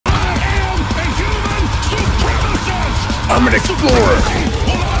I'm an explorer.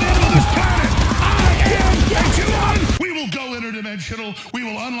 We will go interdimensional. We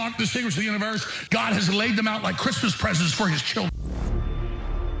will unlock the secrets of the universe. God has laid them out like Christmas presents for his children.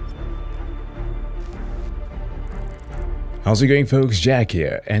 How's it going, folks? Jack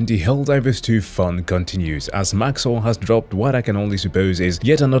here, and the Helldivers 2 fun continues as Max0r has dropped what I can only suppose is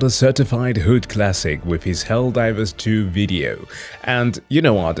yet another certified hood classic with his Helldivers 2 video. And you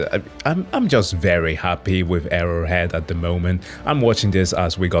know what, I'm just very happy with Arrowhead at the moment. I'm watching this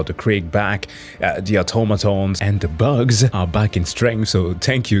as we got the Krieg back, the automatons and the bugs are back in strength, so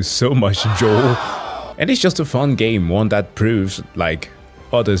thank you so much, Joel. And it's just a fun game, one that proves, like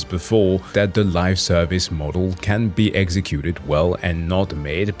others before, that the live service model can be executed well and not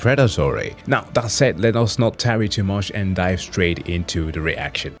made predatory. Now, that said, let us not tarry too much and dive straight into the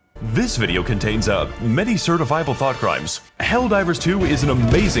reaction. This video contains many certifiable thought crimes. Helldivers 2 is an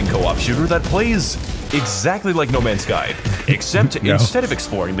amazing co-op shooter that plays exactly like No Man's Sky, except instead of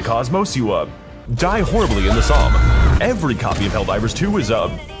exploring the cosmos, you die horribly in the Somme. Every copy of Helldivers 2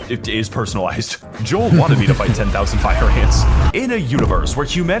 is personalized. Joel wanted me to fight 10,000 fire ants. In a universe where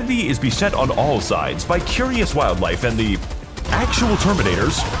humanity is beset on all sides by curious wildlife and the actual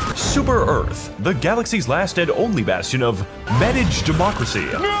Terminators, Super Earth, the galaxy's last and only bastion of managed democracy,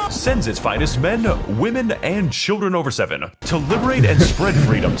 sends its finest men, women, and children over 7 to liberate and spread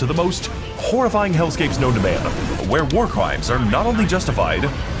freedom to the most horrifying hellscapes known to man, where war crimes are not only justified,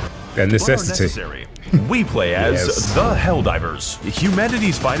 A necessity. necessary. We play as the Helldivers,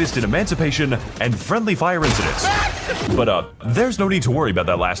 humanity's finest in emancipation and friendly fire incidents. But there's no need to worry about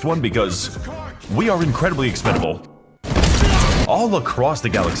that last one because we are incredibly expendable. All across the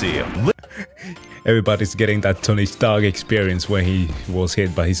galaxy. Everybody's getting that Tony Stark experience where he was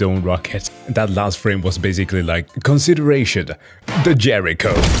hit by his own rocket. That last frame was basically like, consideration, the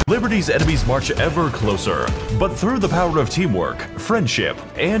Jericho. Liberty's enemies march ever closer, but through the power of teamwork, friendship,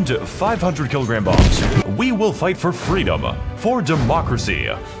 and 500-kilogram bombs, we will fight for freedom, for democracy,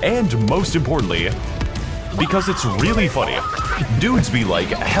 and most importantly, because it's really funny. Dudes be like,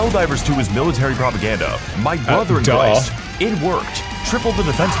 Helldivers 2 is military propaganda. My brother in Christ, it worked. Triple the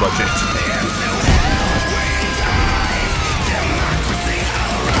defense budget.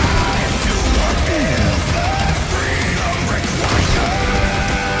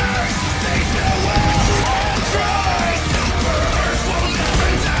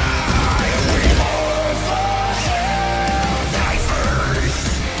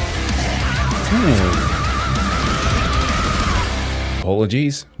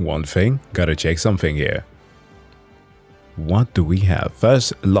 Apologies, one thing, gotta check something here. What do we have?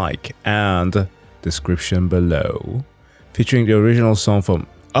 First, like and description below. Featuring the original song from...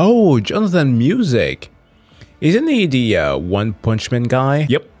 Oh, Jonathan Music! Isn't he the One Punch Man guy?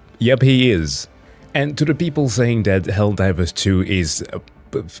 Yep, he is. And to the people saying that Helldivers 2 is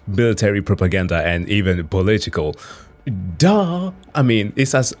military propaganda and even political, duh! I mean,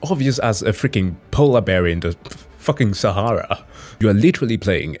 it's as obvious as a freaking polar bear in the fucking Sahara. You are literally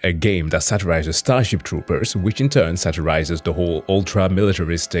playing a game that satirizes Starship Troopers, which in turn satirizes the whole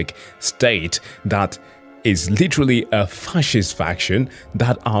ultra-militaristic state that is literally a fascist faction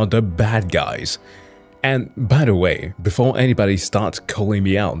that are the bad guys. And by the way, before anybody starts calling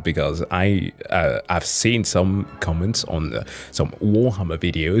me out, because I've seen some comments on some Warhammer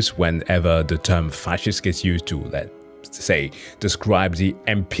videos whenever the term fascist gets used to, let's say, describe the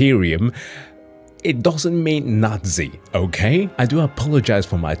Imperium, it doesn't mean Nazi, okay? I do apologize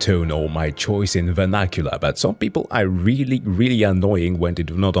for my tone or my choice in vernacular, but some people are really annoying when they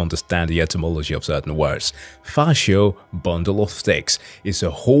do not understand the etymology of certain words. Fascio, bundle of sticks, is a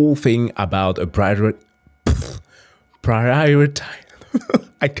whole thing about a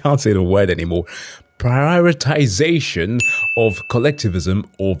I can't say the word anymore. Prioritization of collectivism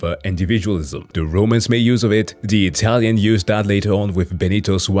over individualism. The Romans made use of it, the Italian used that later on with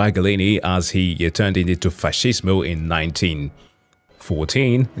Benito Mussolini as he turned it into fascismo in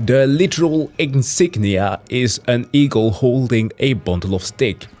 1914. The literal insignia is an eagle holding a bundle of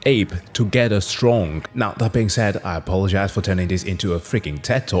stick, ape together strong. Now that being said, I apologize for turning this into a freaking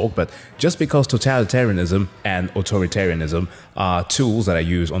TED talk, but just because totalitarianism and authoritarianism are tools that I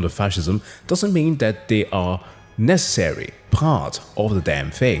use under fascism doesn't mean that they are necessary part of the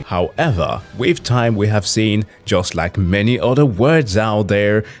damn thing. However, with time we have seen, just like many other words out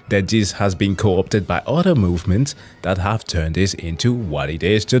there, that this has been co-opted by other movements that have turned this into what it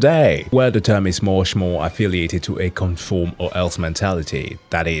is today, where the term is much more affiliated to a conform or else mentality,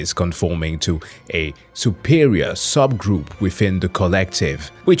 that is, conforming to a superior subgroup within the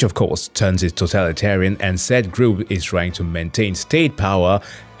collective, which of course turns it totalitarian, and said group is trying to maintain state power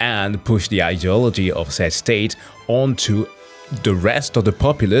and push the ideology of said state onto the rest of the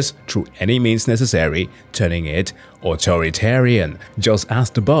populace through any means necessary, turning it authoritarian, just as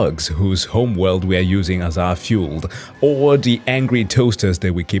the bugs whose homeworld we are using as our fuel, or the angry toasters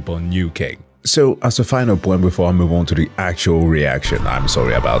that we keep on nuking. So, as a final point before I move on to the actual reaction, I'm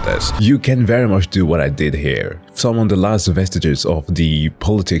sorry about this, you can very much do what I did here. Summon the last vestiges of the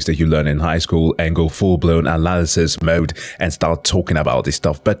politics that you learn in high school and go full-blown analysis mode and start talking about this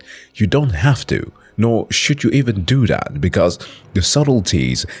stuff, but you don't have to. Nor should you even do that, because the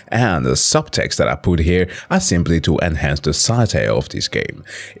subtleties and the subtext that I put here are simply to enhance the satire of this game.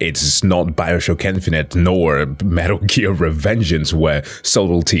 It's not Bioshock Infinite nor Metal Gear Revengeance where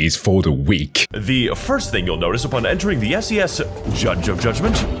subtleties for the weak. The first thing you'll notice upon entering the SES Judge of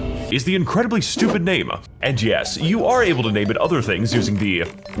Judgment is the incredibly stupid name. And yes, you are able to name it other things using the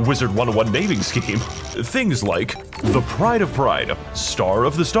Wizard 101 naming scheme. Things like the Pride of Pride, Star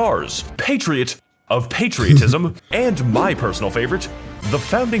of the Stars, Patriot of Patriotism, and my personal favorite, the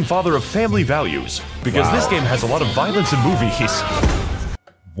Founding Father of Family Values, because this game has a lot of violence in movies.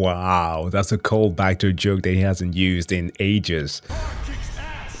 Wow, that's a callback to a joke that he hasn't used in ages.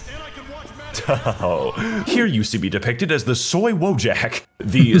 Oh, here you see me depicted as the Soy Wojak.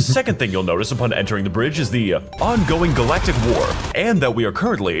 The second thing you'll notice upon entering the bridge is the ongoing galactic war, and that we are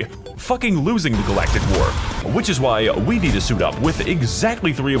currently fucking losing the galactic war, which is why we need to suit up with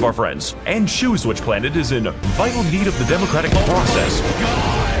exactly 3 of our friends and choose which planet is in vital need of the democratic process.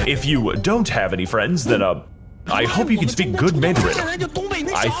 If you don't have any friends, then I hope you can speak good Mandarin.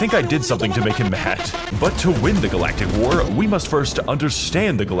 I think I did something to make him mad. But to win the Galactic War, we must first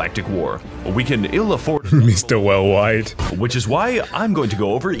understand the Galactic War. We can ill afford Mr. Worldwide. Which is why I'm going to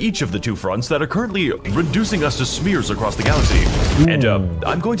go over each of the 2 fronts that are currently reducing us to smears across the galaxy. And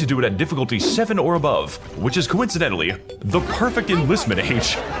I'm going to do it at difficulty 7 or above, which is coincidentally the perfect enlistment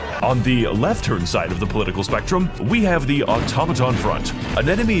age. On the left-hand side of the political spectrum, we have the Automaton Front, an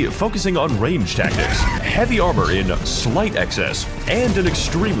enemy focusing on range tactics, heavy armor in slight excess, and an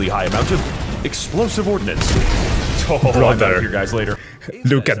extremely high amount of explosive ordnance. Oh, I'll be here guys later.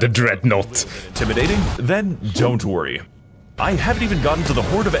 Look at the dreadnought. Intimidating? Then don't worry. I haven't even gotten to the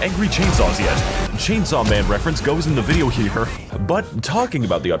horde of angry chainsaws yet. Chainsaw Man reference goes in the video here. But talking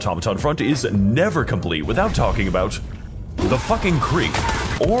about the Automaton Front is never complete without talking about the fucking Creek,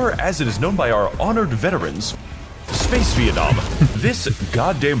 or as it is known by our honored veterans, Space Vietnam. This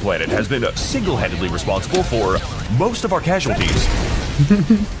goddamn planet has been single-handedly responsible for most of our casualties.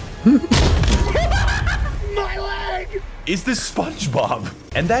 My leg! Is this SpongeBob?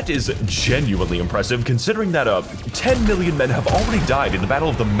 And that is genuinely impressive considering that 10 million men have already died in the Battle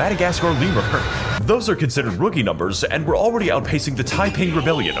of the Madagascar Lemur. Those are considered rookie numbers, and we're already outpacing the Taiping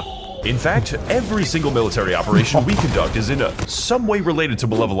Rebellion. In fact, every single military operation we conduct is in some way related to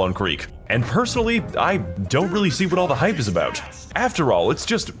Malevelon Creek. And personally, I don't really see what all the hype is about. After all, it's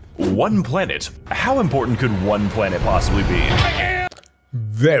just one planet. How important could one planet possibly be?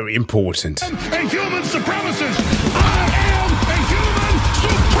 Very important. A human supremacist! I am a human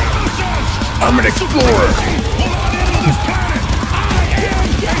supremacist! I'm an explorer! Will not end this planet! I am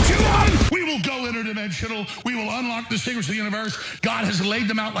a human! We will go interdimensional. We will unlock the secrets of the universe. God has laid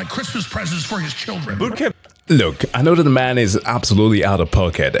them out like Christmas presents for his children. Bootcamp. Look, I know that the man is absolutely out of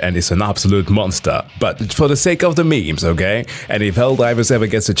pocket and is an absolute monster, but for the sake of the memes, okay? And if Helldivers ever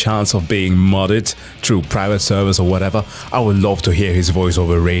gets a chance of being modded through private servers or whatever, I would love to hear his voice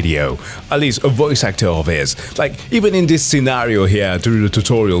over radio. At least a voice actor of his. Like, even in this scenario here, through the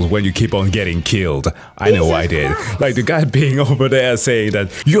tutorials when you keep on getting killed. I know I did. Like the guy being over there saying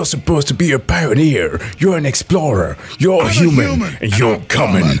that, you're supposed to be a pioneer, you're an explorer, you're a human, and you're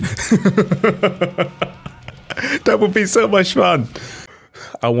coming. That would be so much fun.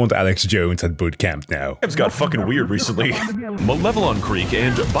 I want Alex Jones at boot camp now. It's got fucking weird recently. Malevelon Creek,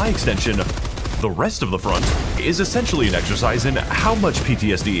 and by extension, the rest of the front, is essentially an exercise in how much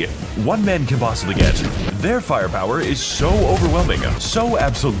PTSD one man can possibly get. Their firepower is so overwhelming, so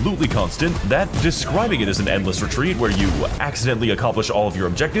absolutely constant, that describing it as an endless retreat where you accidentally accomplish all of your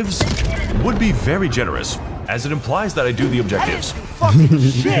objectives would be very generous, as it implies that I do the objectives.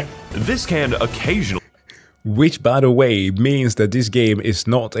 This can occasionally... Which, by the way, means that this game is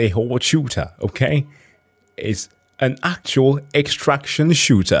not a horde shooter, okay? It's an actual extraction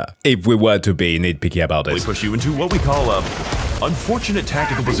shooter, if we were to be nitpicky about it. We push you into what we call unfortunate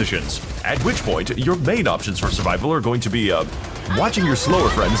tactical positions, at which point your main options for survival are going to be watching your slower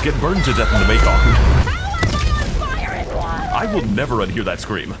friends get burned to death in the Mekong. I will never unhear that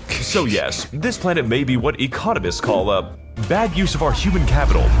scream. So yes, this planet may be what economists call bad use of our human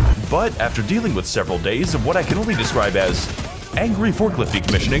capital, but after dealing with several days of what I can only describe as angry forklift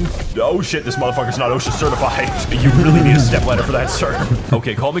decommissioning. Oh shit, this motherfucker's not OSHA certified. You really need a stepladder for that, sir.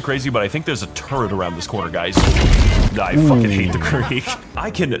 Okay, call me crazy, but I think there's a turret around this corner, guys. I fucking hate the creek. I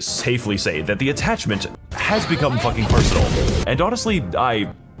can safely say that the attachment has become fucking personal. And honestly,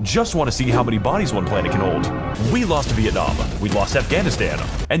 I just want to see how many bodies one planet can hold. We lost Vietnam, we lost Afghanistan,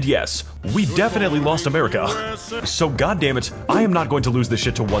 and yes, we definitely lost America. So goddammit, I am not going to lose this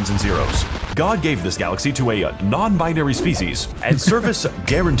shit to ones and zeros. God gave this galaxy to a non-binary species, and service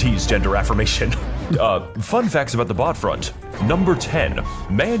guarantees gender affirmation. Fun facts about the bot front. Number 10,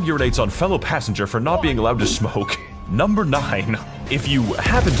 man urinates on fellow passenger for not being allowed to smoke. Number 9, if you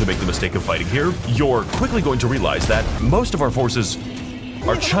happen to make the mistake of fighting here, you're quickly going to realize that most of our forces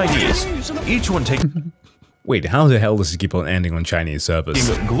are Chinese. Each one taking Wait, how the hell does it keep on ending on Chinese servers?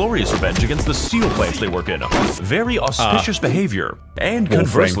 glorious revenge against the steel plants they work in. Very auspicious behavior. And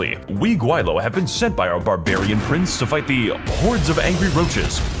conversely, we Guilo have been sent by our barbarian prince to fight the hordes of angry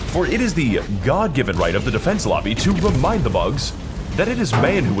roaches. For it is the God-given right of the defense lobby to remind the bugs that it is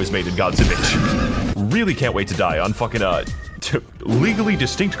man who is made in God's image. Really can't wait to die on fucking, legally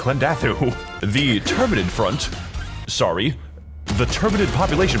distinct Klendathu. The Terminid front, the Terminid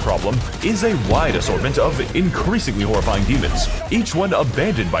population problem is a wide assortment of increasingly horrifying demons, each one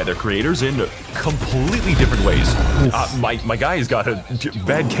abandoned by their creators in completely different ways. My guy's got a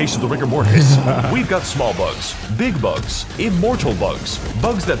bad case of the rigor mortis. We've got small bugs, big bugs, immortal bugs,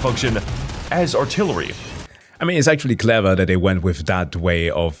 bugs that function as artillery. I mean, it's actually clever that they went with that way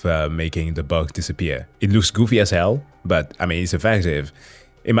of making the bugs disappear. It looks goofy as hell, but I mean, it's effective.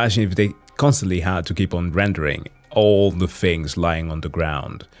 Imagine if they constantly had to keep on rendering all the things lying on the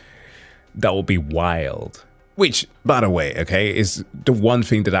ground. That would be wild. Which, by the way, okay, is the one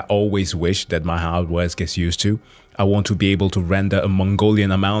thing that I always wish that my hardware gets used to. I want to be able to render a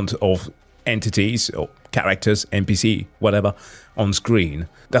Mongolian amount of entities or characters, NPC, whatever, on screen.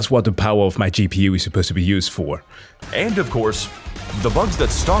 That's what the power of my GPU is supposed to be used for. And of course, the bugs that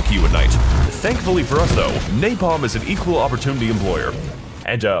stalk you at night. Thankfully for us though, Napalm is an equal opportunity employer.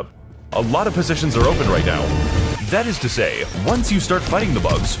 And a lot of positions are open right now. That is to say, once you start fighting the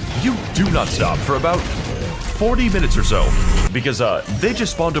bugs, you do not stop for about 40 minutes or so. Because they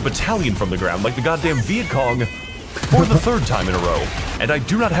just spawned a battalion from the ground like the goddamn Viet Cong for the 3rd time in a row. And I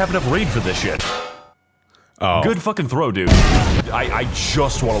do not have enough raid for this shit. Oh. Good fucking throw, dude. I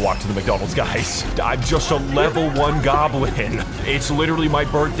just want to walk to the McDonald's, guys. I'm just a level 1 goblin. It's literally my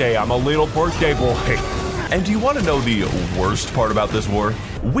birthday. I'm a little birthday boy. And do you want to know the worst part about this war?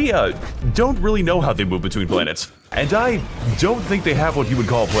 We, don't really know how they move between planets. And I don't think they have what you would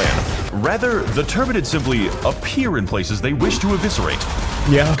call a plan. Rather, the Terminid simply appear in places they wish to eviscerate.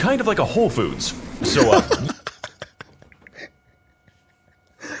 Yeah. Kind of like a Whole Foods. So,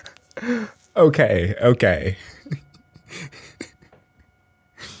 Okay.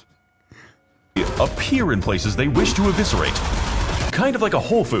 appear in places they wish to eviscerate. Kind of like a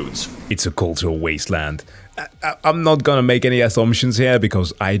Whole Foods. It's a cultural wasteland. I'm not gonna make any assumptions here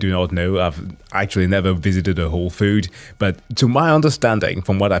because I do not know. I've actually never visited a Whole Food, but to my understanding,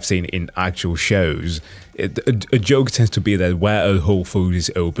 from what I've seen in actual shows, a joke tends to be that where a Whole Food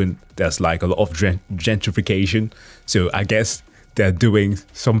is open, there's like a lot of gentrification. So I guess they're doing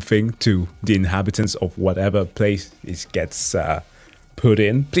something to the inhabitants of whatever place it gets put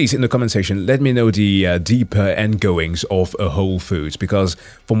in. Please, in the comment section, let me know the deeper endgoings of a Whole Foods, because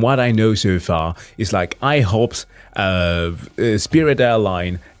from what I know so far, it's like IHOPs, Spirit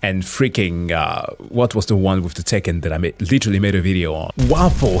Airline, and freaking, what was the one with the Tekken that I literally made a video on?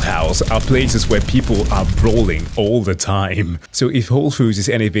 Waffle House are places where people are brawling all the time. So if Whole Foods is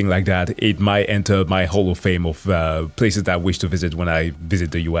anything like that, it might enter my Hall of Fame of places that I wish to visit when I visit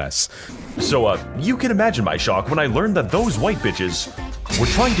the US. So, you can imagine my shock when I learned that those white bitches were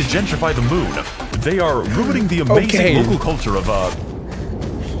trying to gentrify the moon. They are ruining the amazing local culture of,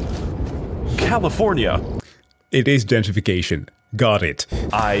 California. It is gentrification. Got it.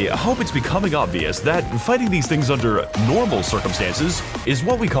 I hope it's becoming obvious that fighting these things under normal circumstances is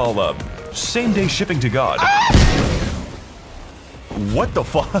what we call, same-day shipping to God. What the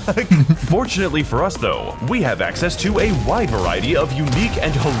fuck? Fortunately for us though, we have access to a wide variety of unique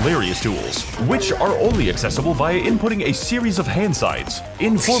and hilarious tools, which are only accessible via inputting a series of hand signs,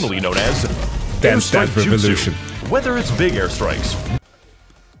 informally known as airstrike revolution. jutsu. Whether it's big airstrikes,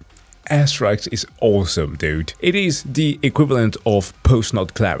 airstrikes is awesome, dude. It is the equivalent of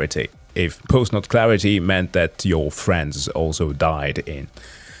post-not clarity. If post-not clarity meant that your friends also died in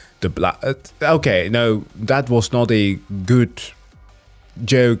the okay, no, that was not a good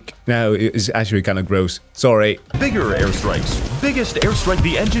joke. No, it's actually kind of gross. Sorry. Bigger airstrikes. Biggest airstrike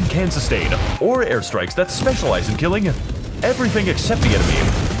the engine can sustain. Or airstrikes that specialize in killing everything except the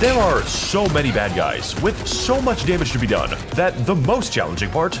enemy. There are so many bad guys with so much damage to be done that the most challenging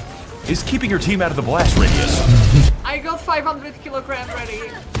part is keeping your team out of the blast radius. I got 500 kilogram ready.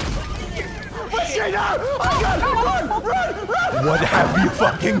 What have you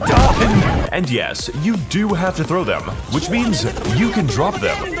fucking done? And yes, you do have to throw them, which means you can drop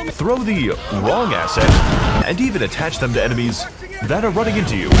them, throw the wrong asset, and even attach them to enemies that are running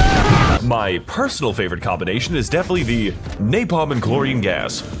into you. My personal favorite combination is definitely the napalm and chlorine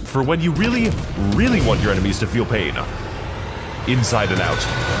gas, for when you really, really want your enemies to feel pain. Inside and out.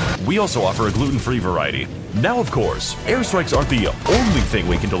 We also offer a gluten-free variety. Now, of course, airstrikes aren't the only thing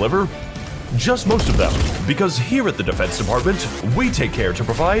we can deliver, just most of them, because here at the Defense Department, we take care to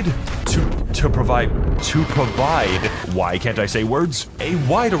provide, why can't I say words? A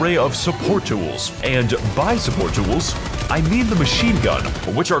wide array of support tools. And by support tools, I mean the machine gun,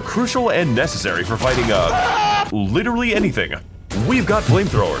 which are crucial and necessary for fighting, literally anything. We've got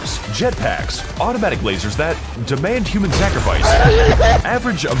flamethrowers, jetpacks, automatic lasers that demand human sacrifice,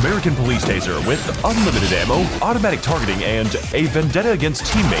 average American police taser with unlimited ammo, automatic targeting, and a vendetta against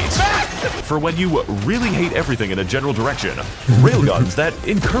teammates. For when you really hate everything in a general direction, railguns that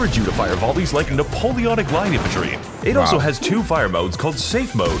encourage you to fire volleys like Napoleonic line infantry. It also has two fire modes called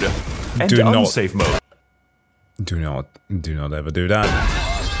safe mode and unsafe mode. Do not ever do that.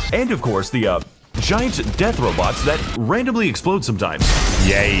 And of course the giant death robots that randomly explode sometimes.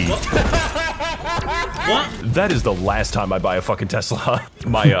 Yay. What? That is the last time I buy a fucking Tesla.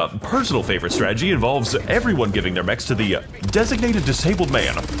 My personal favorite strategy involves everyone giving their mechs to the designated disabled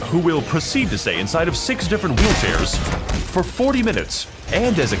man, who will proceed to stay inside of 6 different wheelchairs for 40 minutes.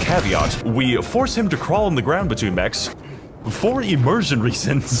 And as a caveat, we force him to crawl on the ground between mechs for immersion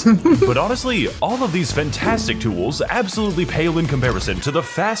reasons. But honestly, all of these fantastic tools absolutely pale in comparison to the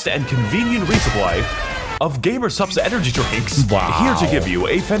fast and convenient resupply of GamerSup's energy drinks. Wow. Here to give you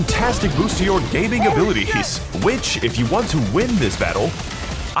a fantastic boost to your gaming abilities, which, if you want to win this battle,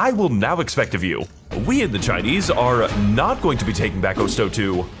 I will now expect of you. We in the Chinese are not going to be taking back Osto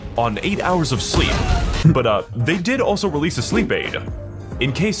 2 on 8 hours of sleep, but they did also release a sleep aid.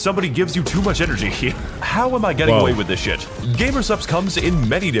 In case somebody gives you too much energy. How am I getting away with this shit? GamerSupps comes in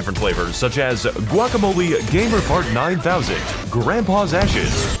many different flavors, such as Guacamole Gamer Fart 9000, Grandpa's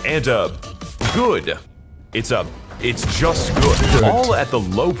Ashes, and good. It's just good. All at the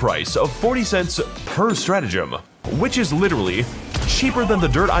low price of 40 cents per stratagem, which is literally cheaper than the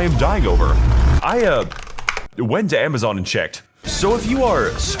dirt I am dying over. I went to Amazon and checked. So if you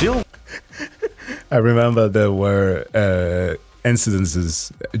are still... I remember there were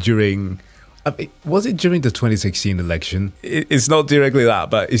incidences during, was it during the 2016 election? It's not directly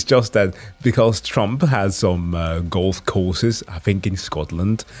that, but it's just that because Trump had some golf courses, I think in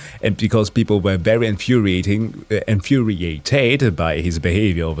Scotland, and because people were very infuriated by his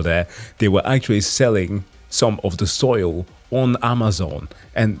behavior over there, they were actually selling some of the soil on Amazon,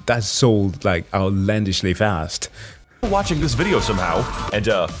 and that sold like outlandishly fast. Watching this video somehow, and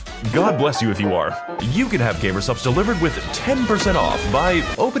God bless you if you are. You can have GamerSupps delivered with 10% off by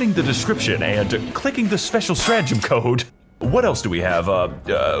opening the description and clicking the special stratagem code. What else do we have?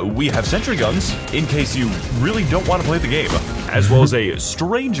 We have sentry guns, in case you really don't want to play the game, as well as a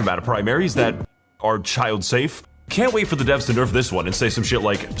strange amount of primaries that are child safe. Can't wait for the devs to nerf this one and say some shit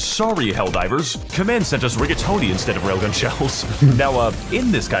like, sorry, Helldivers, Command sent us rigatoni instead of railgun shells. Now,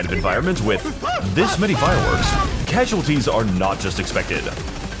 in this kind of environment with this many fireworks, casualties are not just expected.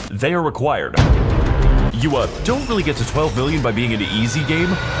 They are required. You, don't really get to 12 million by being an easy game,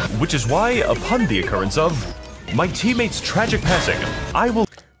 which is why, upon the occurrence of my teammate's tragic passing, I will...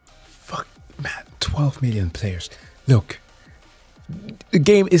 Fuck, man, 12 million players. Look. The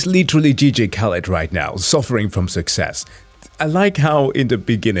game is literally GG Khaled right now, suffering from success. I like how in the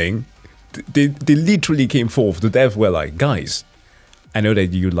beginning, they literally came forth. The devs were like, guys, I know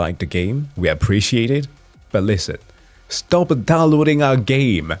that you like the game, we appreciate it, but listen, stop downloading our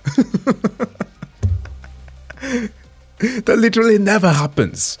game. That literally never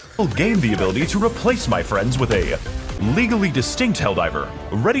happens. I'll gain the ability to replace my friends with a legally distinct Helldiver,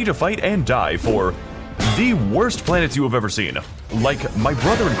 ready to fight and die for the worst planets you have ever seen. Like my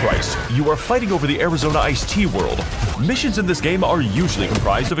brother in Christ, you are fighting over the Arizona iced tea world. Missions in this game are usually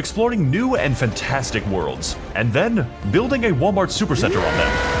comprised of exploring new and fantastic worlds, and then building a Walmart supercenter on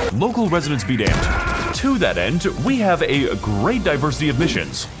them. Local residents be damned. To that end, we have a great diversity of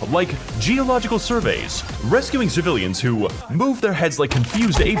missions, like geological surveys, rescuing civilians who move their heads like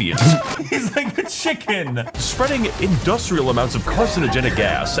confused avians. He's like a chicken! Spreading industrial amounts of carcinogenic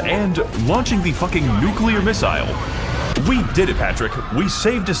gas, and launching the fucking nuclear missile. We did it, Patrick. We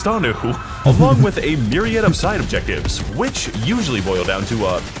saved Istanu, along with a myriad of side objectives, which usually boil down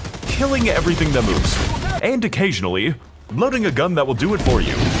to, killing everything that moves. And occasionally, loading a gun that will do it for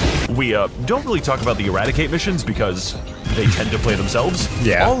you. We, don't really talk about the Eradicate missions because they tend to play themselves.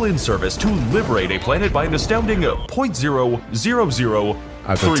 Yeah. All in service to liberate a planet by an astounding 0.000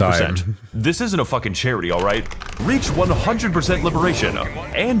 at the 3%. time. This isn't a fucking charity, alright? Reach 100% liberation,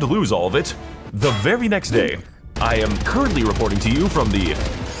 and lose all of it the very next day. I am currently reporting to you from the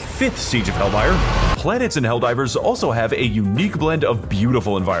 5th Siege of Hellfire. Planets in Helldivers also have a unique blend of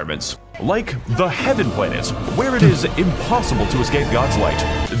beautiful environments, like the Heaven Planet, where it is impossible to escape God's light,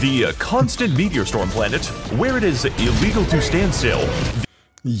 the Constant Meteor Storm Planet, where it is illegal to stand still.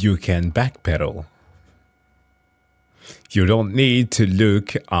 You can backpedal. You don't need to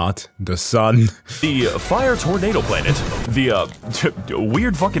look at the sun. The Fire Tornado Planet, the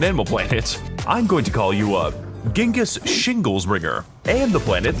weird fucking animal planet. I'm going to call you Genghis Shinglesbringer, and the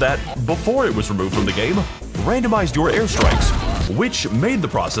planet that, before it was removed from the game, randomized your airstrikes, which made the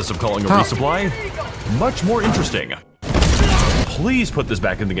process of calling a resupply much more interesting. Please put this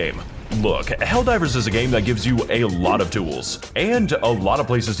back in the game. Look, Helldivers is a game that gives you a lot of tools, and a lot of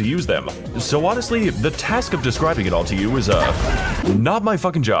places to use them. So honestly, the task of describing it all to you is, not my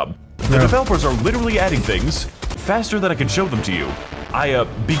fucking job. The developers are literally adding things faster than I can show them to you. I,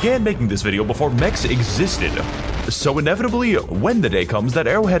 began making this video before Max existed. So inevitably, when the day comes that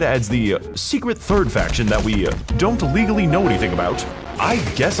Arrowhead adds the secret third faction that we don't legally know anything about, I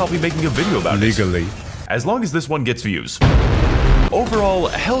guess I'll be making a video about it. Legally. As long as this one gets views. Overall,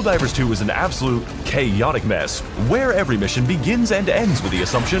 Helldivers 2 is an absolute chaotic mess, where every mission begins and ends with the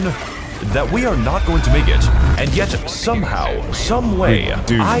assumption that we are not going to make it, and yet somehow, some way,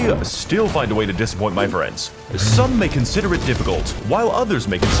 I still find a way to disappoint my friends. Some may consider it difficult, while others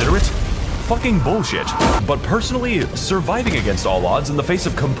may consider it fucking bullshit. But personally, surviving against all odds in the face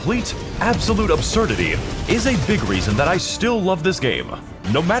of complete, absolute absurdity is a big reason that I still love this game.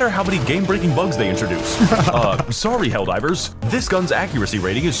 No matter how many game-breaking bugs they introduce. Sorry, Helldivers. This gun's accuracy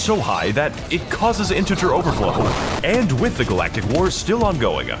rating is so high that it causes integer overflow. And with the Galactic War still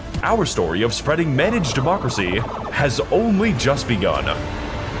ongoing, our story of spreading managed democracy has only just begun.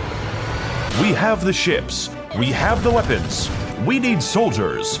 We have the ships. We have the weapons. We need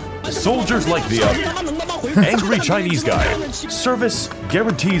soldiers. Soldiers like the angry Chinese guy. Service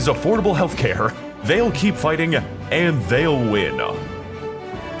guarantees affordable healthcare. They'll keep fighting, and they'll win.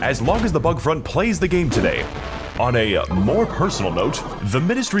 As long as the bug front plays the game today. On a more personal note, the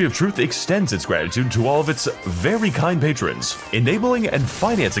Ministry of Truth extends its gratitude to all of its very kind patrons, enabling and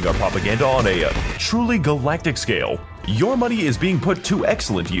financing our propaganda on a truly galactic scale. Your money is being put to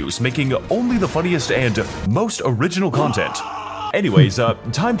excellent use, making only the funniest and most original content. Anyways,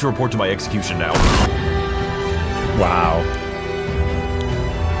 time to report to my execution now. Wow.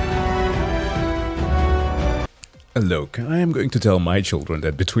 Look, I am going to tell my children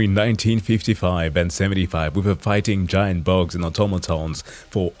that between 1955 and 75 we were fighting giant bugs and automatons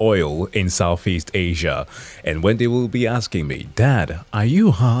for oil in Southeast Asia. And when they will be asking me, Dad, are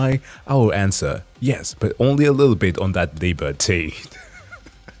you high? I will answer, yes, but only a little bit on that liberty.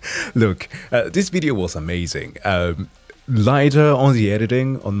 Look, this video was amazing. Lighter on the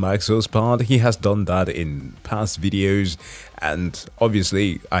editing on Max0r's part. He has done that in past videos, and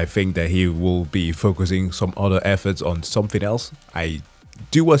obviously I think that he will be focusing some other efforts on something else. I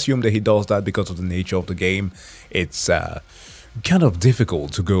do assume that he does that because of the nature of the game. It's kind of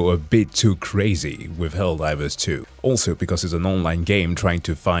difficult to go a bit too crazy with Helldivers 2. Also because it's an online game, trying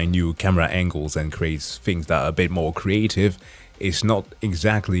to find new camera angles and create things that are a bit more creative is not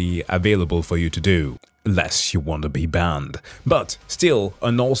exactly available for you to do, unless you want to be banned. But still,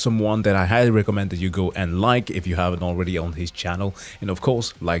 an awesome one that I highly recommend that you go and like if you haven't already on his channel, and of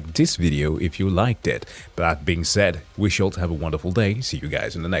course like this video if you liked it. But that being said, we shall have a wonderful day. See you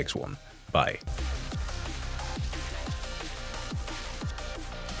guys in the next one. Bye.